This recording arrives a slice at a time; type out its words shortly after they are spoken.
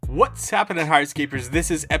What's happening, Hardscapers?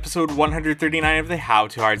 This is episode 139 of the How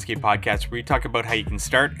to Hardscape podcast, where we talk about how you can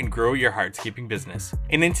start and grow your hardscaping business.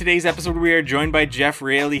 And in today's episode, we are joined by Jeff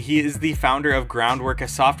Raley. He is the founder of Groundwork, a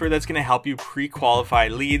software that's going to help you pre-qualify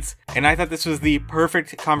leads. And I thought this was the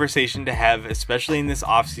perfect conversation to have, especially in this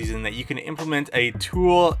off season, that you can implement a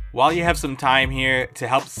tool while you have some time here to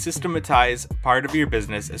help systematize part of your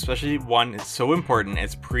business, especially one that's so important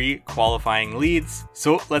as pre-qualifying leads.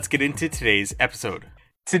 So let's get into today's episode.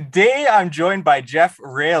 Today, I'm joined by Jeff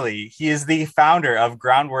Raley. He is the founder of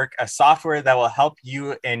Groundwork, a software that will help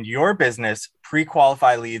you and your business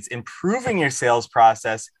pre-qualify leads, improving your sales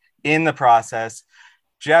process in the process.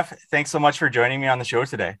 Jeff, thanks so much for joining me on the show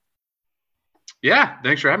today. Yeah,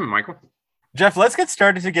 thanks for having me, Michael. Jeff, let's get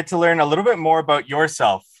started to get to learn a little bit more about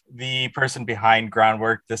yourself, the person behind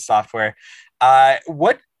Groundwork, this software.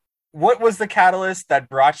 What was the catalyst that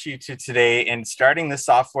brought you to today in starting this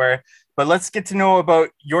software? But let's get to know about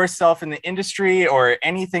yourself in the industry or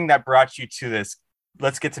anything that brought you to this.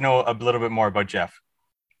 Let's get to know a little bit more about Jeff.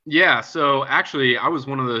 Yeah, so actually, I was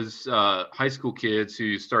one of those high school kids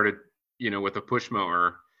who started, with a push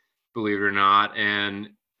mower, believe it or not, and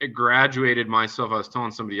it graduated myself. I was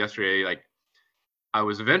telling somebody yesterday, like, I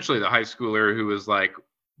was eventually the high schooler who was like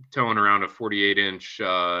towing around a 48-inch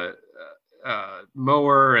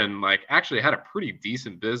mower, and like actually had a pretty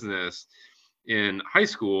decent business in high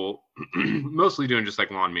school, mostly doing just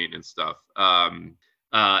like lawn maintenance stuff.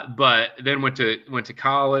 But then went to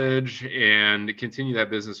college and continued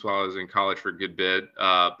that business while I was in college for a good bit.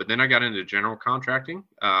 But then I got into general contracting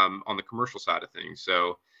on the commercial side of things.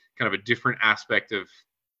 So kind of a different aspect of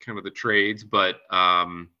kind of the trades, but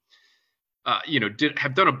have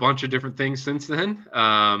done a bunch of different things since then.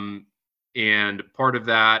 And part of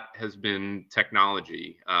that has been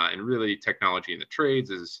technology, and really technology in the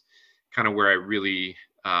trades is kind of where I really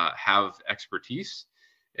have expertise.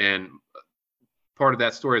 And part of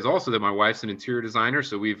that story is also that my wife's an interior designer.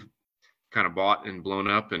 So we've kind of bought and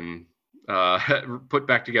blown up and put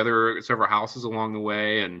back together several houses along the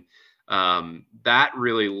way. And that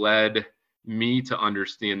really led me to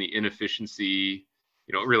understand the inefficiency,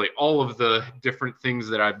 really all of the different things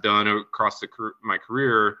that I've done across my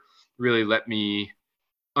career really let me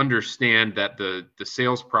understand that the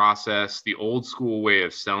sales process, the old school way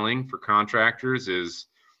of selling for contractors is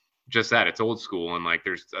just that. It's old school. And like,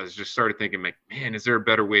 I just started thinking like, man, is there a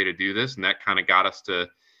better way to do this? And that kind of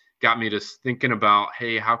got me to thinking about,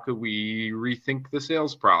 hey, how could we rethink the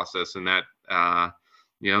sales process? And that,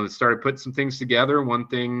 started putting some things together. One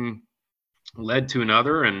thing led to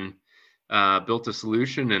another, and built a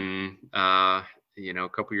solution. And, a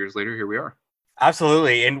couple years later, here we are.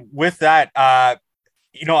 Absolutely. And with that, I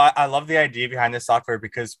love the idea behind this software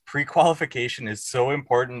because pre-qualification is so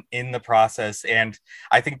important in the process. And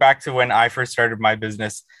I think back to when I first started my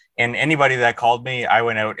business, and anybody that called me, I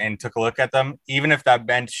went out and took a look at them, even if that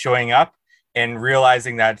meant showing up and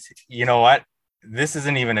realizing that, this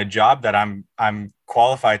isn't even a job that I'm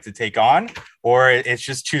qualified to take on, or it's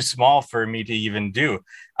just too small for me to even do.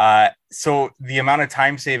 So the amount of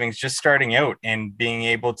time savings just starting out and being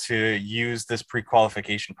able to use this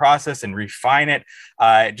pre-qualification process and refine it,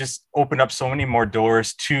 just opened up so many more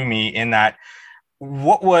doors to me in that.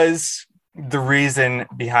 What was the reason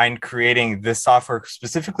behind creating this software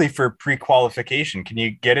specifically for pre-qualification? Can you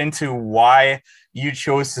get into why you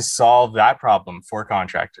chose to solve that problem for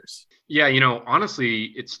contractors? Yeah, honestly,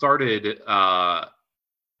 it started a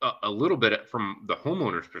little bit from the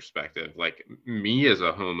homeowner's perspective. Like me as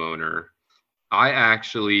a homeowner, I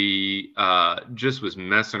actually just was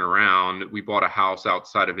messing around. We bought a house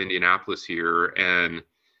outside of Indianapolis here, and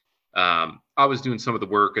I was doing some of the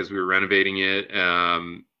work as we were renovating it.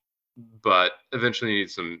 But eventually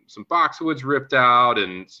needed some boxwoods ripped out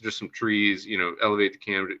and just some trees, elevate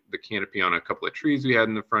the canopy on a couple of trees we had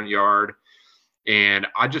in the front yard. And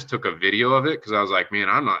I just took a video of it because I was like, man,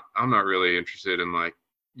 I'm not really interested in like,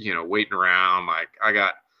 waiting around. Like I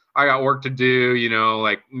got work to do,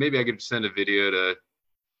 like maybe I could send a video to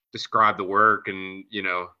describe the work, and,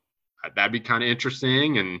 that'd be kind of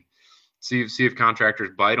interesting, and see if contractors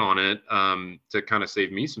bite on it, to kind of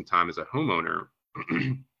save me some time as a homeowner.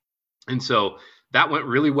 And so that went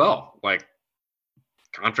really well. Like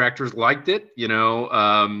contractors liked it,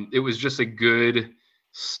 it was just a good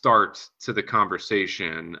start to the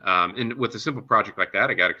conversation. And with a simple project like that,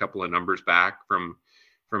 I got a couple of numbers back from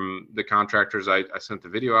the contractors I sent the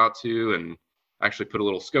video out to, and actually put a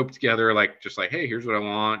little scope together, like just like, hey, here's what I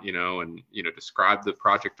want, and describe the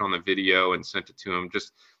project on the video and sent it to them.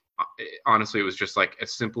 Just honestly, it was just like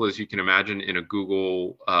as simple as you can imagine in a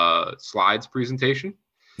Google Slides presentation.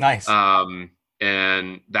 Nice.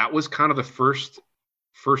 And that was kind of the first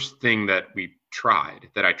first thing that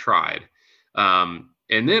I tried.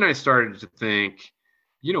 And then I started to think,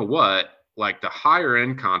 you know what, like the higher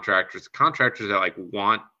end contractors that like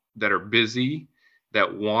that are busy,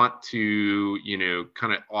 that want to,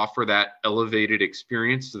 kind of offer that elevated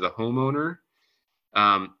experience to the homeowner.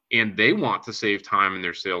 And they want to save time in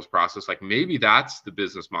their sales process. Like maybe that's the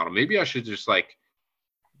business model. Maybe I should just like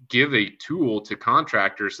give a tool to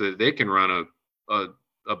contractors so that they can run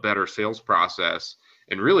a better sales process.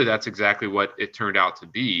 And really that's exactly what it turned out to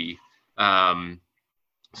be.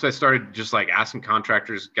 So I started just like asking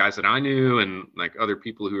contractors, guys that I knew, and like other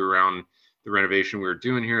people who were around the renovation we were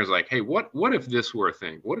doing here, is like, hey, what if this were a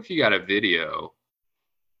thing? What if you got a video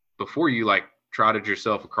before you like trotted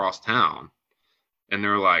yourself across town? And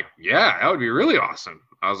they're like, yeah, that would be really awesome.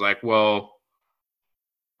 I was like, well,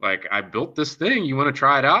 like I built this thing, you want to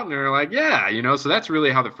try it out? And they're like, yeah, so that's really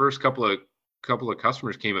how the first couple of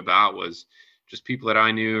customers came about, was just people that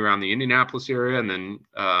I knew around the Indianapolis area, and then,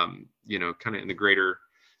 kind of in the greater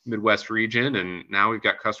Midwest region. And now we've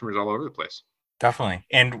got customers all over the place. Definitely.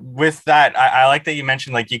 And with that, I like that you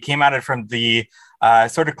mentioned, like, you came at it from the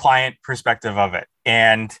sort of client perspective of it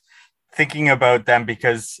and thinking about them,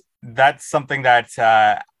 because that's something that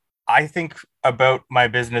I think about my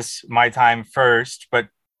business, my time first, but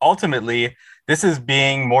ultimately this is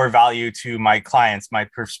being more value to my clients, my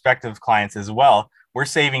prospective clients as well. We're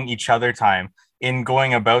saving each other time in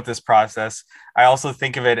going about this process. I also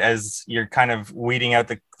think of it as you're kind of weeding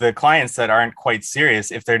out the clients that aren't quite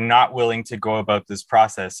serious if they're not willing to go about this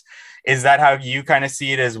process. Is that how you kind of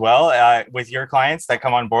see it as well with your clients that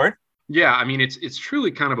come on board? Yeah, I mean, it's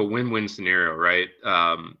truly kind of a win-win scenario, right?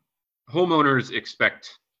 Homeowners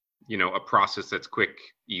expect, a process that's quick,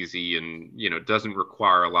 easy, and, doesn't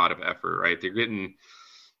require a lot of effort, right? They're getting,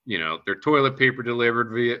 their toilet paper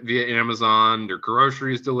delivered via Amazon, their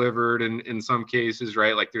groceries delivered in some cases,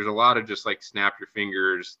 right? Like there's a lot of just like snap your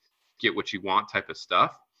fingers, get what you want type of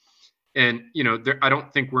stuff. And, I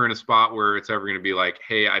don't think we're in a spot where it's ever going to be like,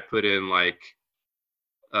 hey, I put in like,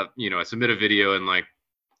 I submit a video and like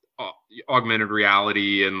augmented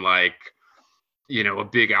reality and like, a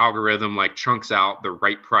big algorithm like chunks out the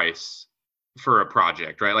right price for a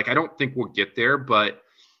project, right? Like, I don't think we'll get there, but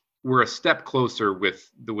we're a step closer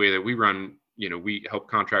with the way that we run. We help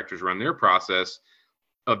contractors run their process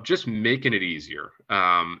of just making it easier.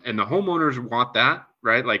 And the homeowners want that,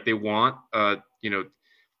 right? Like they want, when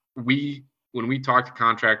we talk to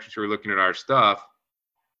contractors who are looking at our stuff,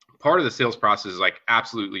 part of the sales process is like,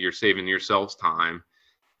 absolutely, you're saving yourselves time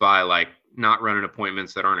by like not running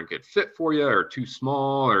appointments that aren't a good fit for you, or too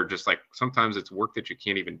small, or just like sometimes it's work that you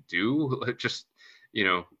can't even do. Just,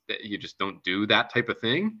 that you just don't do that type of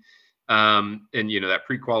thing. And, that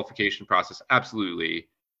pre-qualification process, absolutely.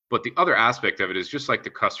 But the other aspect of it is just like the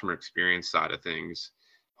customer experience side of things.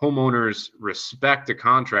 Homeowners respect a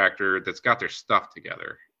contractor that's got their stuff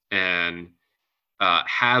together and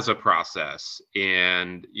has a process,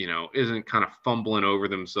 and isn't kind of fumbling over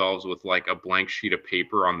themselves with like a blank sheet of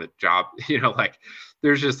paper on the job. Like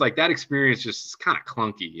there's just like that experience just is kind of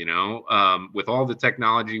clunky, with all the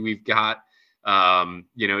technology we've got.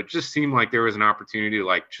 It just seemed like there was an opportunity to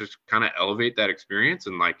like just kind of elevate that experience.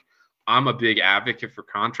 And like I'm a big advocate for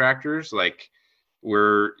contractors. Like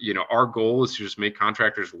our goal is to just make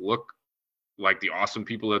contractors look like the awesome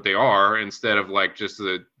people that they are, instead of like just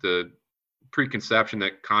the preconception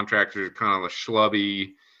that contractors are kind of a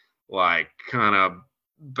schlubby, like kind of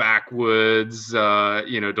backwoods,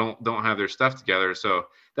 don't have their stuff together. So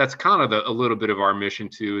that's kind of a little bit of our mission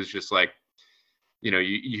too, is just like,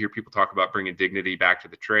 you hear people talk about bringing dignity back to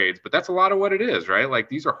the trades, but that's a lot of what it is, right? Like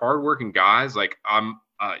these are hardworking guys. Like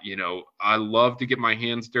I love to get my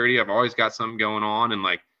hands dirty. I've always got something going on, and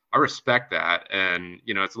like I respect that. And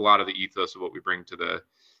it's a lot of the ethos of what we bring to the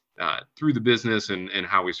through the business and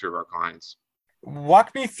how we serve our clients.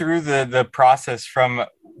 Walk me through the process from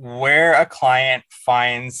where a client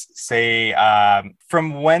finds, say,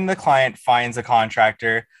 from when the client finds a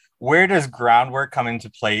contractor. Where does groundwork come into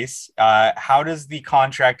place? How does the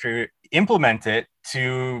contractor implement it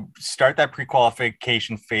to start that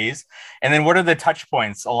pre-qualification phase? And then what are the touch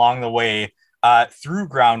points along the way through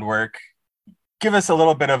groundwork? Give us a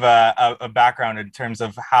little bit of a background in terms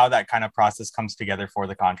of how that kind of process comes together for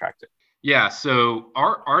the contractor. Yeah, so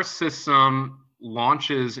our system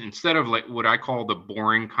launches, instead of like what I call the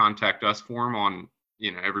boring contact us form on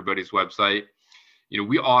everybody's website.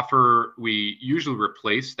 We usually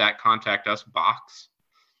replace that contact us box,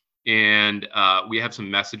 and we have some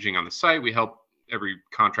messaging on the site we help every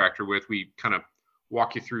contractor with. We kind of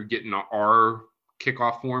walk you through getting our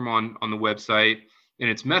kickoff form on the website, and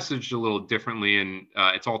it's messaged a little differently, and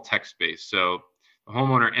it's all text based. So the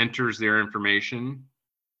homeowner enters their information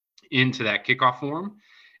into that kickoff form,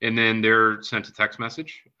 and then they're sent a text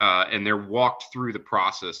message, and they're walked through the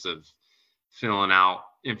process of filling out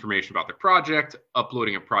information about their project,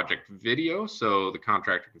 uploading a project video so the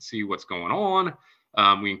contractor can see what's going on.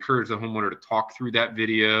 We encourage the homeowner to talk through that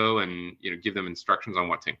video and give them instructions on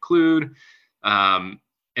what to include.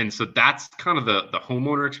 And so that's kind of the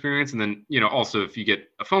homeowner experience. And then also if you get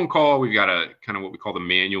a phone call, we've got a kind of what we call the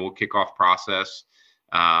manual kickoff process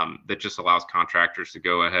that just allows contractors to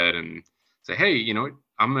go ahead and say, hey,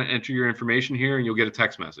 I'm going to enter your information here and you'll get a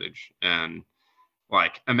text message. And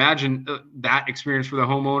like, imagine that experience for the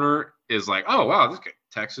homeowner is like, oh, wow, this guy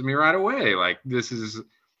texted me right away. Like, this is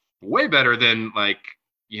way better than like,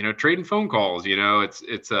 trading phone calls. We try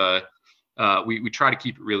to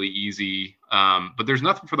keep it really easy. But there's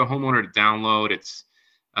nothing for the homeowner to download. It's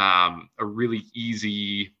a really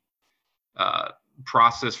easy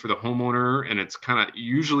process for the homeowner, and it's kind of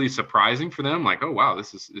usually surprising for them, like, oh wow,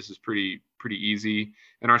 this is pretty easy.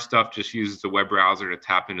 And our stuff just uses the web browser to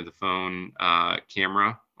tap into the phone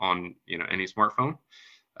camera on any smartphone.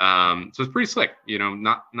 So it's pretty slick.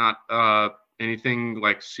 Not anything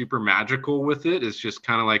like super magical with it. It's just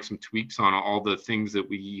kind of like some tweaks on all the things that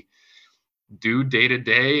we do day to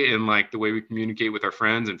day, and like the way we communicate with our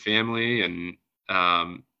friends and family. And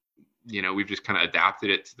we've just kind of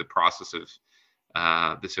adapted it to the process of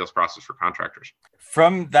the sales process for contractors.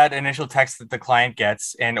 From that initial text that the client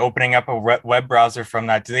gets and opening up a web browser from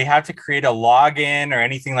that, do they have to create a login or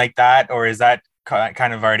anything like that? Or is that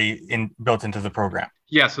kind of already built into the program?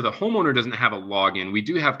 Yeah, so the homeowner doesn't have a login. We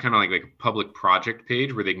do have kind of like a public project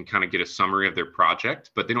page where they can kind of get a summary of their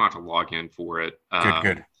project, but they don't have to log in for it.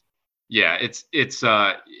 Good. Yeah, it's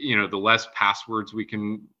the less passwords we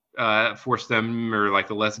can force them, or like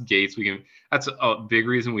the less gates we can. That's a big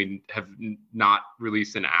reason we have not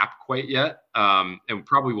released an app quite yet, and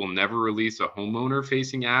probably will never release a homeowner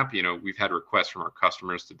facing app. We've had requests from our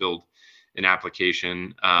customers to build an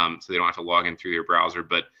application so they don't have to log in through their browser.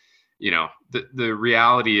 But the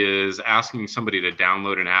reality is, asking somebody to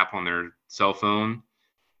download an app on their cell phone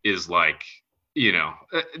is like,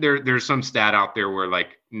 there's some stat out there where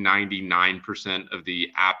like 99% of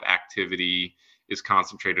the app activity is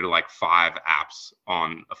concentrated to like 5 apps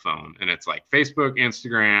on a phone. And it's like Facebook,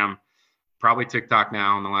 Instagram, probably TikTok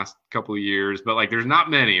now in the last couple of years, but like there's not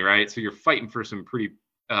many, right? So you're fighting for some pretty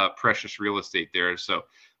precious real estate there. So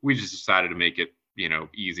we just decided to make it,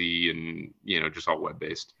 easy and, just all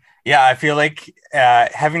web-based. Yeah, I feel like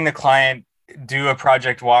having the client do a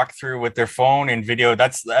project walkthrough with their phone and video,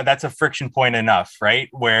 that's a friction point enough, right?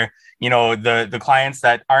 Where the clients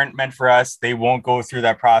that aren't meant for us, they won't go through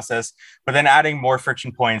that process. But then adding more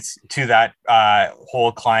friction points to that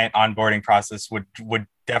whole client onboarding process would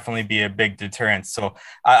definitely be a big deterrent. So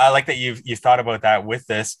I like that you've thought about that with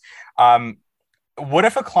this. What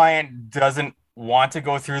if a client doesn't want to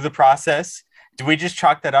go through the process? Do we just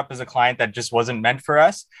chalk that up as a client that just wasn't meant for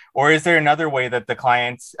us? Or is there another way that the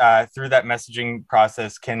clients through that messaging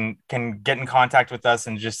process can get in contact with us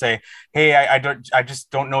and just say, hey, I just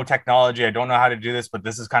don't know technology. I don't know how to do this, but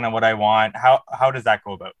this is kind of what I want. How does that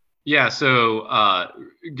go about? Yeah. So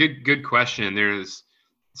good question.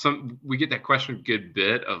 We get that question a good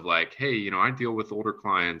bit of like, hey, I deal with older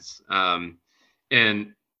clients.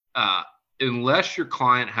 And unless your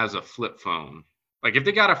client has a flip phone, like if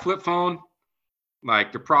they got a flip phone,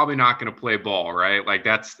 like they're probably not going to play ball, right? Like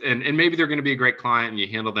and maybe they're going to be a great client and you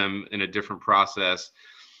handle them in a different process.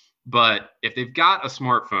 But if they've got a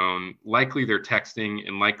smartphone, likely they're texting,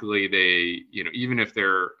 and likely they, even if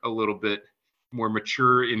they're a little bit more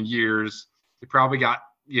mature in years, they probably got,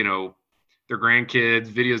 their grandkids,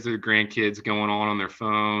 videos of their grandkids going on their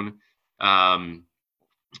phone.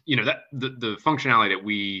 That the functionality that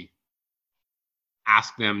we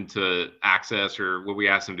ask them to access, or what we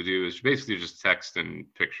ask them to do, is basically just text and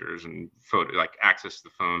pictures and photo, like access the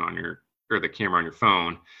phone or the camera on your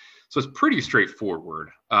phone. So it's pretty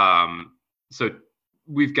straightforward. So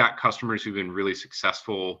we've got customers who've been really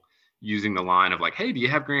successful using the line of like, hey, do you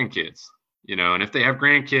have grandkids? And if they have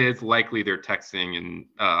grandkids, likely they're texting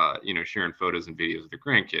and sharing photos and videos of their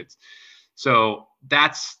grandkids. So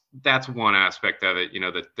that's one aspect of it.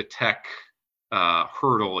 The tech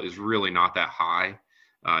hurdle is really not that high,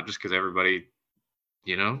 just because everybody,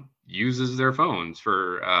 uses their phones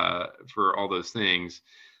for all those things.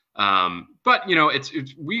 But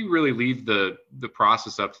we really leave the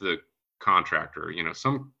process up to the contractor.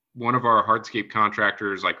 One of our hardscape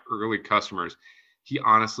contractors, like early customers, he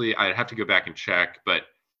honestly, I'd have to go back and check, but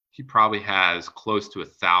he probably has close to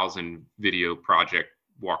 1,000 video project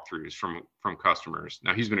walkthroughs from customers.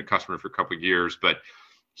 Now he's been a customer for a couple of years, but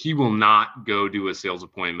he will not go do a sales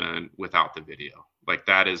appointment without the video. Like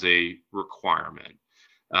that is a requirement.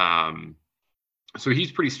 So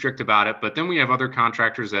he's pretty strict about it. But then we have other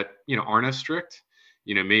contractors that, aren't as strict.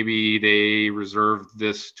 Maybe they reserve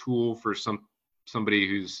this tool for somebody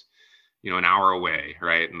who's, an hour away,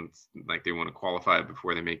 right? And like they want to qualify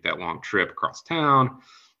before they make that long trip across town.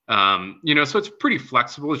 So it's pretty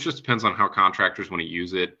flexible. It just depends on how contractors want to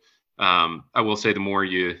use it. I will say the more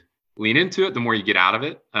you lean into it, the more you get out of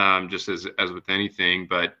it, just as with anything.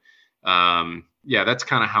 But yeah, that's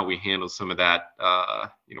kind of how we handle some of that,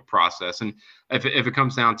 process. And if it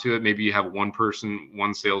comes down to it, maybe you have one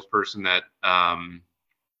salesperson that,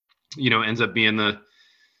 ends up being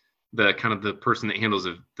the kind of the person that handles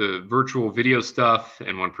the virtual video stuff,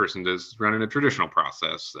 and one person does running a traditional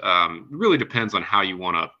process. It really depends on how you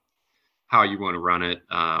want to run it.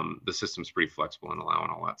 The system's pretty flexible in allowing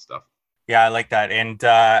all that stuff. Yeah, I like that. And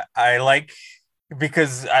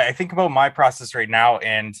because I think about my process right now,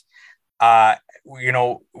 and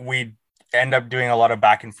we end up doing a lot of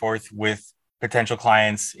back and forth with potential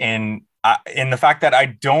clients in the fact that I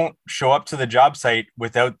don't show up to the job site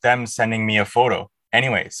without them sending me a photo.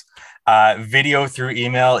 Anyways, video through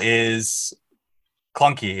email is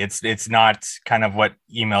clunky. It's not kind of what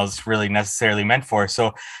email is really necessarily meant for.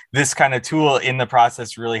 So this kind of tool in the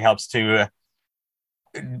process really helps to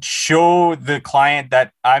show the client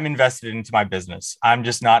that I'm invested into my business. I'm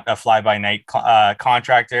just not a fly-by-night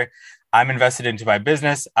contractor. I'm invested into my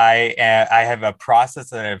business. I have a process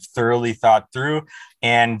that I've thoroughly thought through,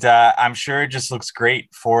 and I'm sure it just looks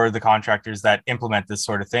great for the contractors that implement this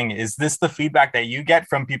sort of thing. Is this the feedback that you get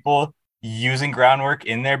from people using Groundwork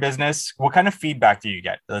in their business? What kind of feedback do you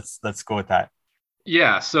get? Let's go with that.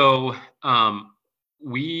 Yeah. So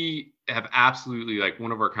we have absolutely, like,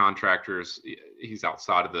 one of our contractors, he's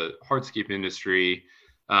outside of the hardscape industry,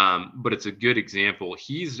 but it's a good example.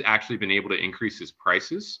 He's actually been able to increase his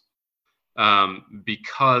prices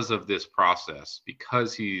because of this process,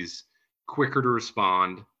 because he's quicker to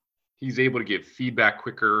respond. He's able to give feedback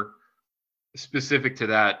quicker, specific to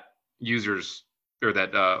that user's or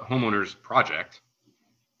that homeowner's project.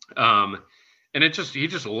 And he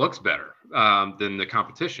just looks better than the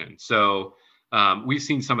competition. So we've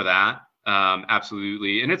seen some of that.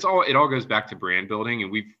 Absolutely. And it all goes back to brand building.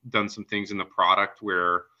 And we've done some things in the product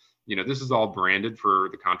where, this is all branded for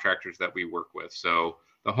the contractors that we work with. So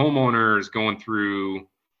the homeowner is going through,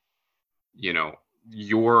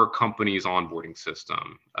 your company's onboarding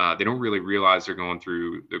system. They don't really realize they're going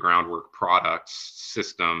through the Groundwork products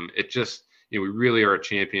system. It just, we really are a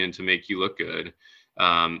champion to make you look good.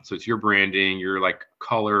 So it's your branding, your like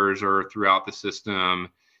colors are throughout the system.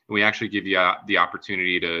 And we actually give you the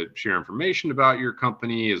opportunity to share information about your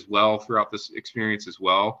company as well throughout this experience as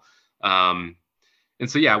well. And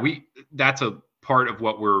so, yeah, that's a part of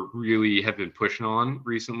what we're really have been pushing on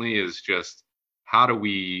recently, is just how do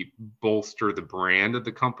we bolster the brand of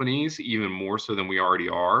the companies even more so than we already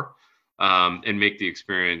are, and make the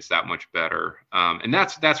experience that much better. And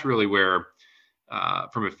that's really where,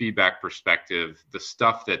 from a feedback perspective, the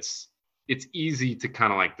stuff it's easy to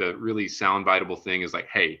kind of like the really soundbiteable thing is like,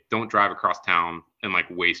 hey, don't drive across town and like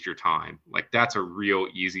waste your time. Like that's a real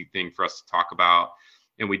easy thing for us to talk about.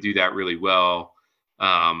 And we do that really well.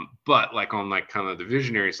 But like on like kind of the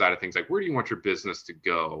visionary side of things, like where do you want your business to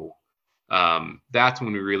go? That's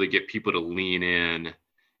when we really get people to lean in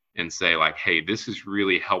and say like, hey, this has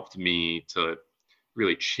really helped me to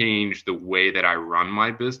really change the way that I run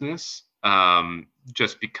my business,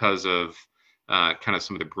 just because of kind of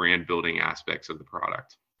some of the brand building aspects of the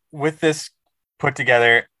product. With this put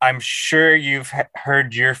together, I'm sure you've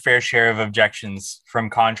heard your fair share of objections from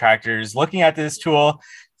contractors looking at this tool,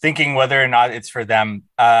 thinking whether or not it's for them.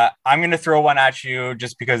 I'm going to throw one at you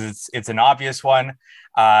just because it's an obvious one,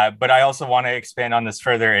 but I also want to expand on this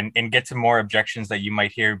further and get to more objections that you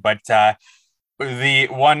might hear. But the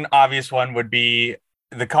one obvious one would be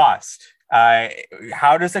the cost.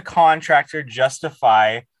 How does a contractor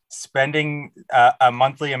justify spending a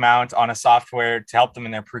monthly amount on a software to help them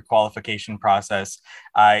in their pre-qualification process?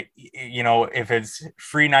 If it's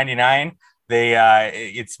free 99,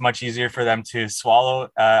 it's much easier for them to swallow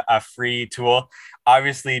a free tool.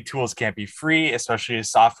 Obviously, tools can't be free, especially a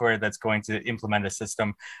software that's going to implement a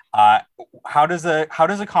system. How does a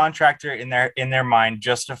contractor in their mind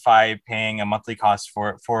justify paying a monthly cost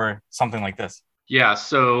for something like this? Yeah,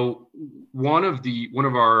 so one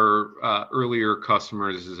of our earlier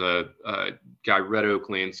customers is a guy, Red Oak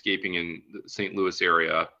Landscaping in the St. Louis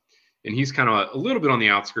area, and he's kind of a little bit on the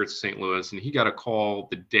outskirts of St. Louis, and he got a call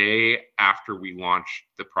the day after we launched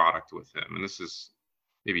the product with him, and this is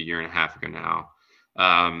maybe a year and a half ago now.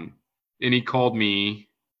 And he called me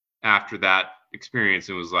after that experience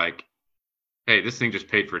and was like, hey, this thing just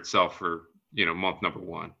paid for itself for, month number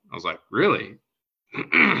one. I was like, really?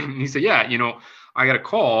 He said, yeah, I got a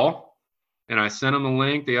call and I sent them the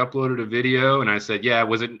link. They uploaded a video and I said, yeah,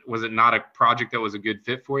 was it not a project that was a good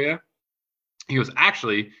fit for you? He goes,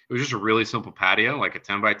 actually, it was just a really simple patio, like a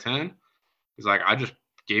 10 by 10. He's like, I just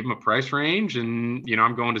gave him a price range and,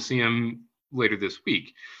 I'm going to see him later this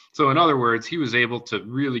week. So in other words, he was able to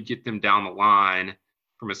really get them down the line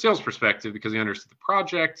from a sales perspective because he understood the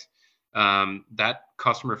project. That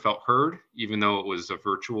customer felt heard, even though it was a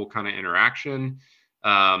virtual kind of interaction.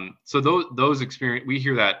 So those experience, we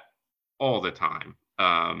hear that all the time.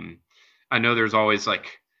 I know there's always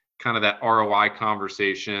like kind of that ROI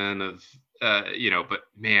conversation of, but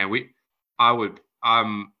man,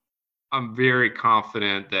 I'm very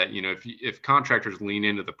confident that, if contractors lean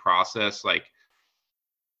into the process, like,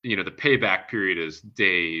 the payback period is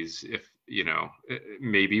days, if,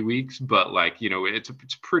 maybe weeks, but like,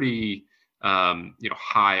 it's pretty,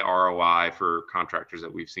 high ROI for contractors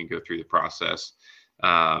that we've seen go through the process.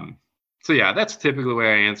 So yeah, that's typically the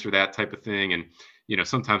way I answer that type of thing. And,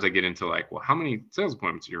 sometimes I get into like, well, how many sales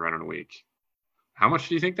appointments do you run in a week? How much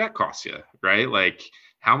do you think that costs you? Right? Like,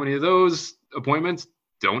 how many of those appointments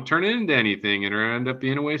don't turn into anything and end up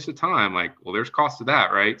being a waste of time? Like, well, there's cost to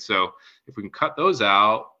that, right? So if we can cut those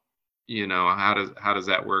out, how does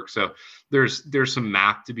that work? So there's some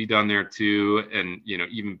math to be done there too. And,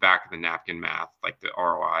 even back of the napkin math, like the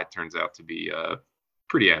ROI turns out to be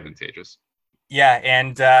pretty advantageous. Yeah.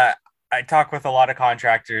 And I talk with a lot of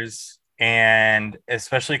contractors, and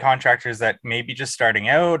especially contractors that may be just starting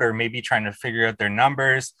out or maybe trying to figure out their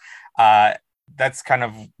numbers. That's kind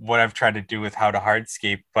of what I've tried to do with How to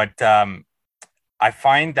Hardscape. But I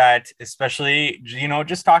find that especially,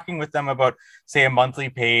 just talking with them about, say, a monthly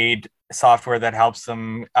paid software that helps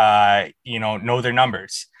them, know their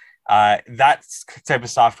numbers. That type of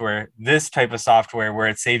software, this type of software where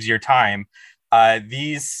it saves your time,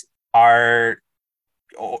 these are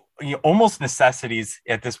almost necessities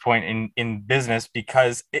at this point in business,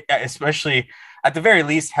 because especially at the very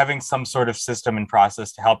least having some sort of system and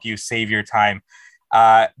process to help you save your time,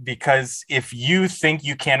 because if you think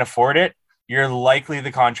you can't afford it, you're likely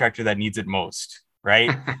the contractor that needs it most,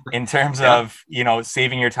 right? In terms Yeah. of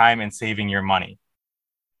saving your time and saving your money.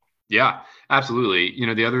 Yeah, absolutely.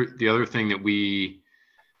 The other thing that we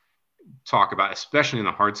talk about, especially in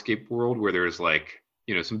the hardscape world, where there's like,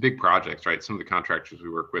 some big projects, right? Some of the contractors we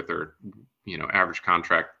work with are, average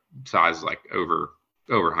contract size like over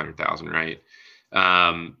 100,000, right?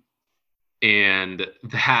 And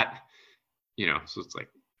that, so it's like,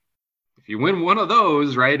 if you win one of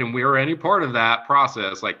those, right, and we're any part of that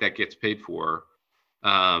process, like that gets paid for.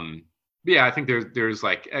 But yeah, I think there's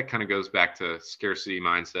like, it kind of goes back to scarcity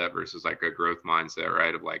mindset versus like a growth mindset,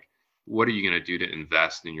 right? Of like, what are you going to do to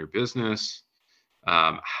invest in your business?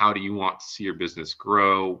 How do you want to see your business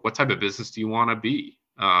grow? What type of business do you want to be?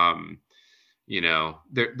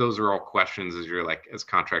 Those are all questions as you're like, as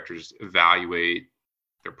contractors evaluate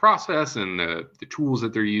their process and the tools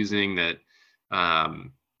that they're using that,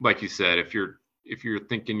 like you said, if you're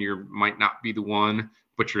thinking you might not be the one,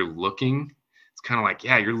 but you're looking, it's kind of like,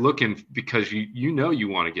 yeah, you're looking because you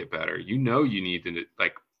want to get better. You need to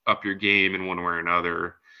like up your game in one way or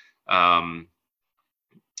another. And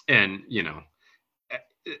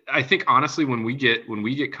I think honestly, when we get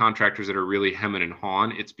contractors that are really hemming and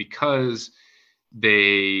hawing, it's because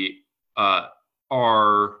they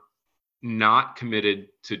are not committed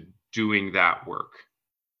to doing that work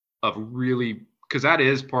of really, because that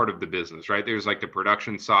is part of the business, right? There's like the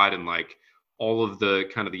production side and like all of the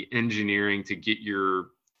kind of the engineering to get your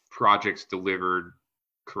projects delivered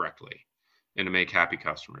correctly and to make happy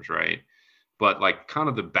customers, right? But like kind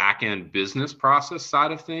of the back end business process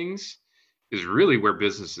side of things is really where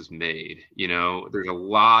business is made. There's a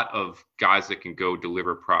lot of guys that can go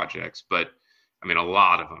deliver projects, but I mean, a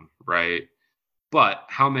lot of them, right? But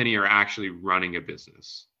how many are actually running a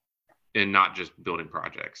business and not just building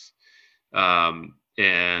projects? There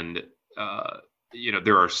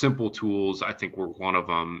are simple tools. I think we're one of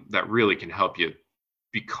them that really can help you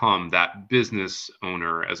become that business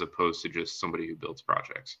owner as opposed to just somebody who builds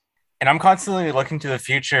projects. And I'm constantly looking to the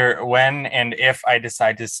future when and if I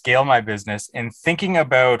decide to scale my business, and thinking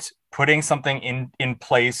about putting something in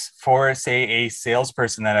place for, say, a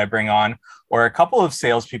salesperson that I bring on, or a couple of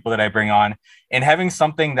salespeople that I bring on, and having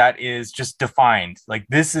something that is just defined. Like,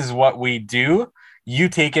 this is what we do. You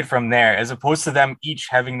take it from there, as opposed to them each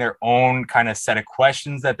having their own kind of set of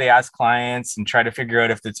questions that they ask clients and try to figure out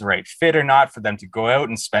if it's the right fit or not for them to go out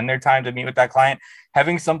and spend their time to meet with that client.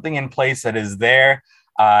 Having something in place that is there,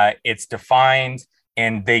 it's defined,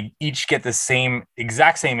 and they each get the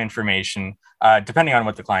exact same information, depending on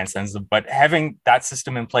what the client sends them. But having that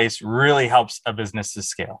system in place really helps a business to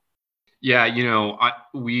scale. Yeah,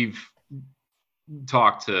 we've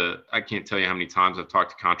talked to, I can't tell you how many times I've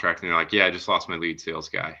talked to contractors and they're like, yeah, I just lost my lead sales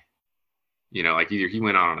guy. Like either he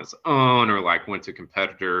went out on his own or like went to a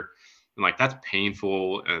competitor, and like that's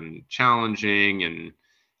painful and challenging. And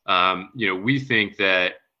we think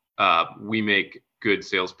that we make good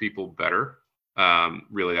salespeople better.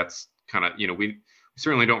 Really, that's kind of, we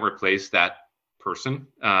certainly don't replace that person.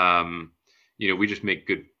 We just make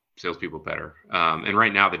good salespeople better. And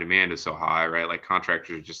right now the demand is so high, right? Like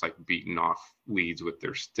contractors are just like beating off leads with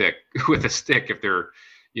a stick if they're,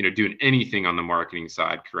 doing anything on the marketing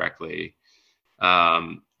side correctly.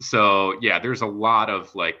 So yeah, there's a lot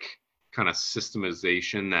of like kind of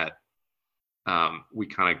systemization that we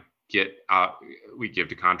kind of we give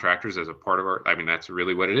to contractors as a part of that's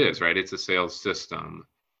really what it is, right? It's a sales system.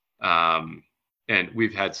 And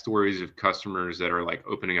we've had stories of customers that are like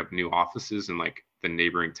opening up new offices in like the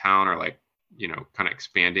neighboring town, or like, kind of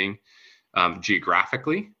expanding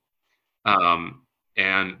geographically.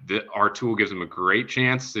 And our tool gives them a great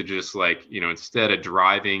chance to just like, instead of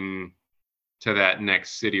driving to that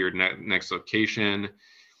next city or next location,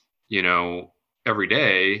 every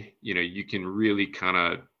day, you can really kind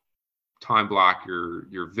of time block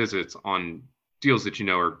your visits on deals that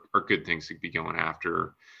are good things to be going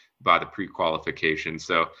after by the pre-qualification.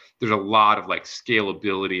 So there's a lot of like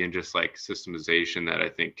scalability and just like systemization that I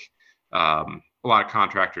think a lot of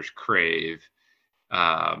contractors crave,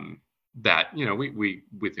 that we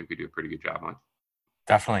think we do a pretty good job on.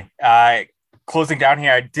 Definitely. Closing down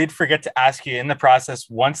here, I did forget to ask you in the process,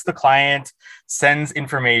 once the client sends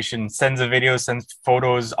information, sends a video, sends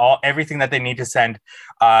photos, everything that they need to send,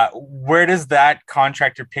 where does that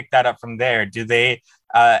contractor pick that up from there? Do they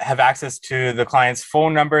have access to the client's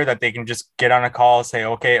phone number that they can just get on a call, say,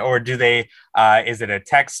 okay, or do they, is it a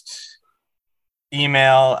text,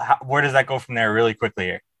 email? Where does that go from there really quickly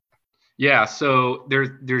here? Yeah, so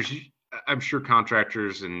there's I'm sure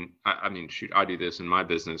contractors, and I do this in my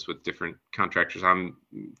business with different contractors I'm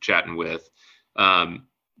chatting with.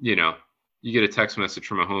 You get a text message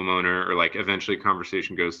from a homeowner, or like eventually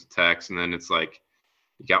conversation goes to text, and then it's like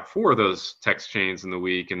you got 4 of those text chains in the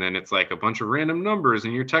week, and then it's like a bunch of random numbers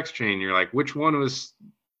in your text chain. You're like, which one was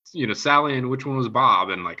Sally and which one was Bob?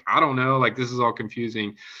 And like, I don't know, like this is all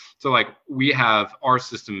confusing. So like our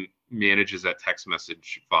system manages that text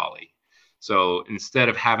message volley. So instead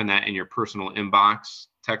of having that in your personal inbox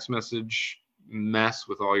text message mess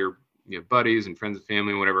with all your buddies and friends and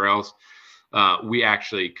family and whatever else, we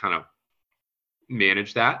actually kind of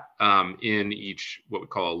manage that in each what we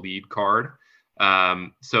call a lead card.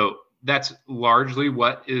 So that's largely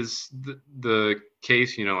what is the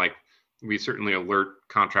case. Like we certainly alert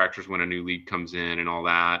contractors when a new lead comes in and all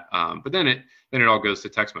that. But then it all goes to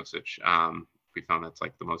text message. We found that's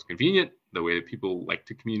like the most convenient, the way that people like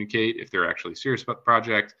to communicate if they're actually serious about the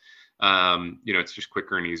project. It's just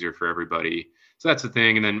quicker and easier for everybody. So that's the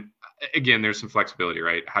thing. And then again, there's some flexibility,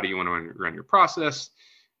 right? How do you want to run your process?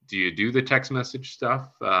 Do you do the text message stuff?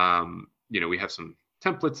 We have some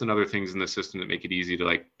templates and other things in the system that make it easy to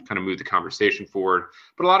like kind of move the conversation forward.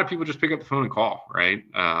 But a lot of people just pick up the phone and call, right?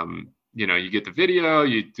 You get the video,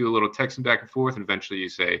 you do a little texting back and forth, and eventually you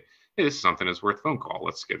say, hey, this is something that's worth a phone call.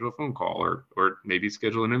 Let's schedule a phone call, or maybe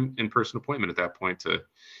schedule an in-person appointment at that point to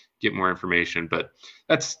get more information. But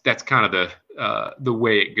that's kind of the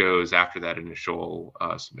way it goes after that initial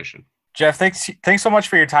submission. Jeff, thanks so much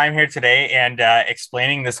for your time here today and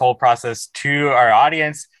explaining this whole process to our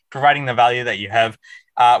audience, providing the value that you have.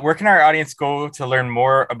 Where can our audience go to learn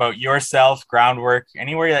more about yourself, Groundwork,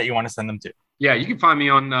 anywhere that you want to send them to? Yeah, you can find me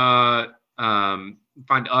on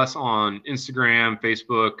find us on Instagram,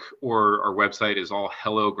 Facebook, or our website is all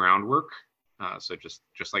Hello Groundwork. So just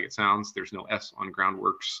like it sounds, there's no S on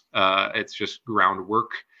Groundworks. It's just Groundwork.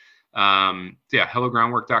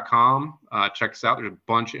 HelloGroundwork.com. Check us out. There's a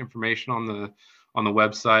bunch of information on the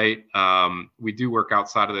website. We do work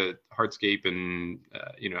outside of the hardscape and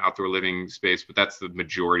outdoor living space, but that's the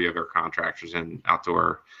majority of our contractors in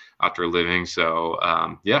outdoor living. So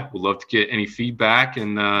we'd love to get any feedback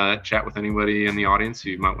and chat with anybody in the audience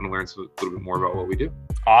who might want to learn a little bit more about what we do.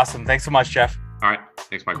 Awesome. Thanks so much, Jeff. All right.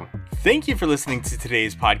 Thanks, Michael. Thank you for listening to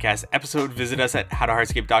today's podcast episode. Visit us at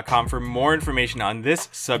howtohardscape.com for more information on this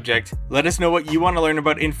subject. Let us know what you want to learn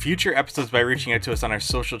about in future episodes by reaching out to us on our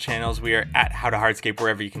social channels. We are at How to Hardscape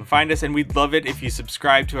wherever you can find us, and we'd love it if you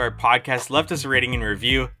subscribe to our podcast, left us a rating and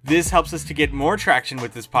review. This helps us to get more traction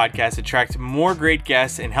with this podcast, attract more great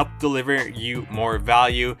guests, and help deliver you more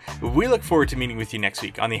value. We look forward to meeting with you next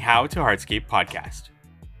week on the How to Hardscape podcast.